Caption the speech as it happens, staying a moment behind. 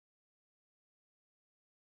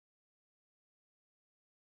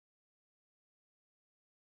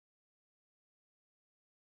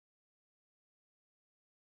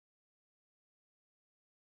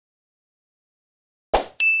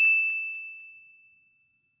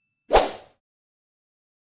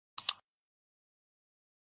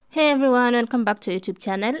Hey everyone, welcome back to YouTube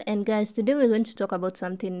channel. And guys, today we're going to talk about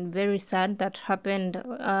something very sad that happened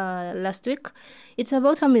last week. It's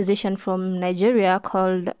about a musician from Nigeria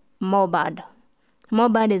called Mohbad.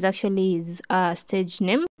 Mohbad is actually his stage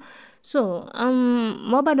name. So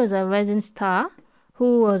Mohbad was a rising star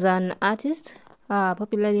who was an artist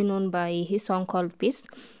popularly known by his song called Peace.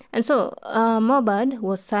 And so Mohbad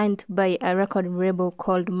was signed by a record label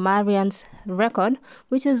called Marian's Record,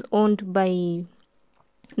 which is owned by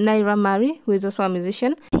Naira Mari, who is also a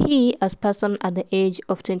musician. He has passed on at the age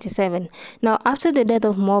of 27. Now, after the death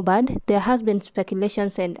of Mohbad, there has been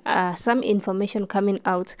speculations and some information coming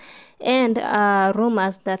out and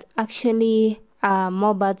rumors that actually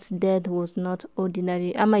Mohbad's death was not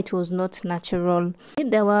ordinary. It was not natural.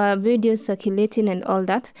 There were videos circulating and all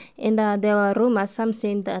that, and there were rumors, some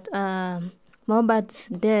saying that Mohbad's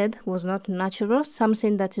death was not natural, some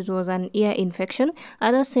saying that it was an ear infection,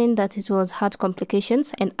 others saying that it was heart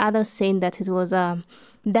complications, and others saying that it was a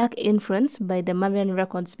dark influence by the Marian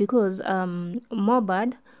Records because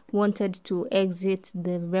Mohbad wanted to exit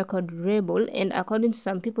the record label, and according to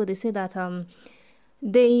some people, they say that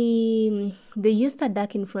they used a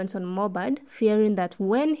dark influence on Mohbad, fearing that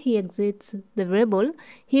when he exits the label,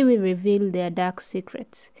 he will reveal their dark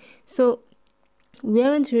secrets. So we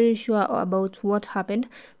aren't really sure about what happened,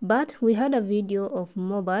 but we had a video of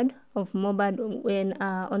Mohbad when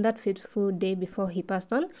on that fateful day before he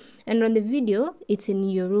passed on, and on the video it's in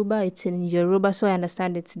Yoruba, so I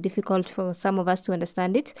understand it's difficult for some of us to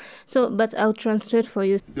understand it. So but I'll translate for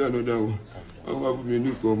you.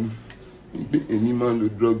 Èmi máa ń lo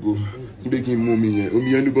drug o nígbè kí n mú omi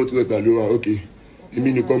yẹn ní bọ́tù ẹ̀ta ló wà ókè èmi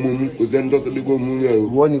nìkan mo mú kò sẹ́ni tó sọ pé kó mú yẹn o.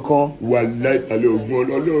 Wọ́n nìkan wà láìpàlẹ̀ ògùn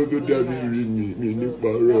ọlọ́run tó dábì rí mi nípa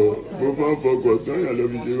ọ̀rọ̀ mo máa ń fọkàn tán yàn lọ́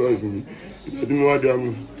fi ṣe báyìí fún mi ìgbà tí mo wá dá mu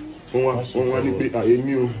wọ́n wá ní pé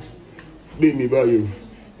àyèmí o pé mi báyìí o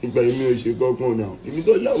nígbà èmi ò ṣe kọ́kàn náà èmi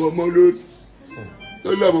tó láwọn ọmọ lórí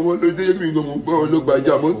ọmọ lórí tó yẹ kí mi gbọ́ mo gbọ́ ọ ló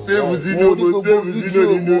gbàjà mo sẹ́ẹ̀fù sínú nínú fídíò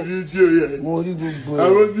yẹn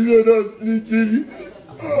àwọn sínú náà ní jírí.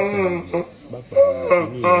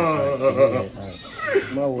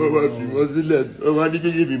 Wọ́n wá fi wọ́n sílẹ̀ wọ́n wá ní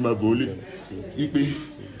kékeré mi máa bọ̀ ọ́ lé wípé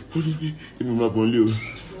ó ní pé èmi máa bọ̀ ọ́ lé o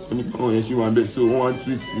wọ́n ní káwọn yẹn ṣì wà bẹ́ẹ̀ so wọ́n wá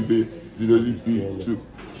tweet wípé Zinoliski too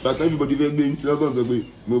bàtà everybody fẹ́ gbé lọ́gàn sọ pé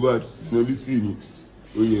Mohbad Zinoliski ni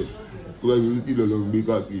ó yẹ. So in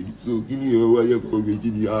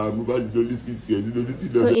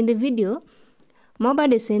the video,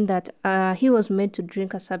 Mohbad is saying that he was made to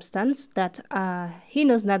drink a substance that he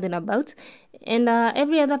knows nothing about, and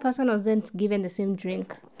every other person was then given the same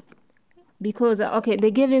drink because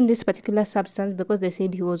they gave him this particular substance because they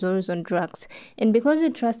said he was always on drugs, and because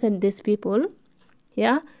he trusted these people,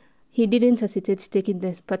 he didn't hesitate taking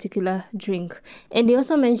this particular drink. And he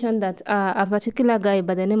also mentioned that a particular guy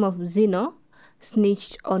by the name of Zeno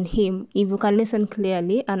snitched on him. If you can listen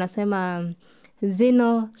clearly, anasema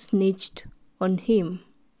Zeno snitched on him.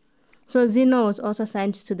 So Zeno was also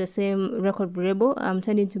signed to the same record label. I'm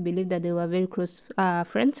tending to believe that they were very close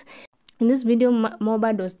friends. In this video,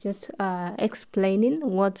 Mohbad was just explaining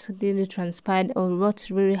what really transpired or what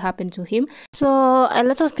really happened to him. So a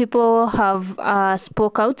lot of people have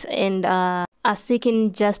spoke out and are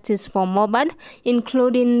seeking justice for Mohbad,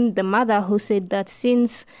 including the mother who said that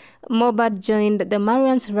since Mohbad joined the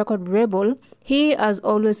Marian's record label, he has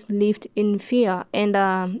always lived in fear, and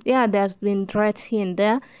there's been threats here and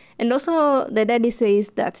there. And also the daddy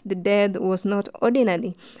says that the death was not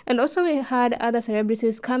ordinary. And also we had other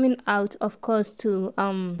celebrities coming out, of course, to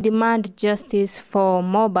demand justice for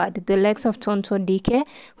Mohbad, the likes of Tonto Dike,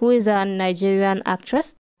 who is a Nigerian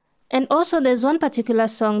actress. And also there's one particular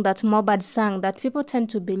song that Mohbad sang that people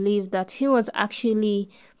tend to believe that he was actually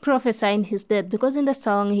prophesying his death, because in the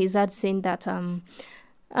song he's had saying that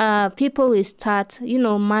people will start,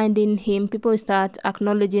 minding him, people will start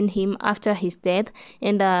acknowledging him after his death,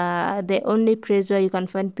 and the only place where you can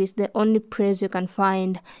find peace, the only place you can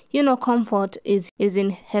find, comfort is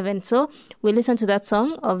in heaven. So we listen to that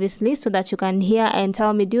song, obviously, so that you can hear and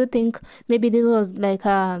tell me, do you think maybe this was like,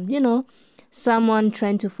 someone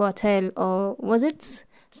trying to foretell, or was it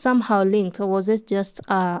somehow linked, or was it just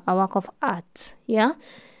a work of art? Yeah.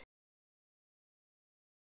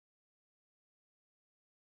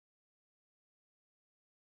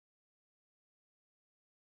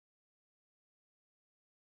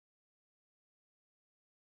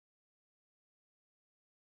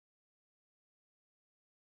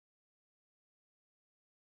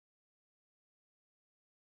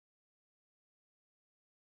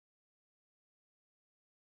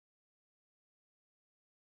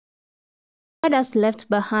 Has left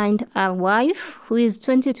behind a wife who is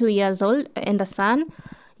 22 years old and a son.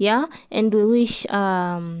 Yeah, and we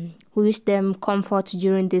wish them comfort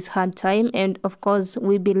during this hard time, and of course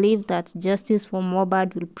we believe that justice for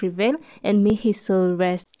Mohbad will prevail, and may his soul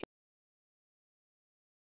rest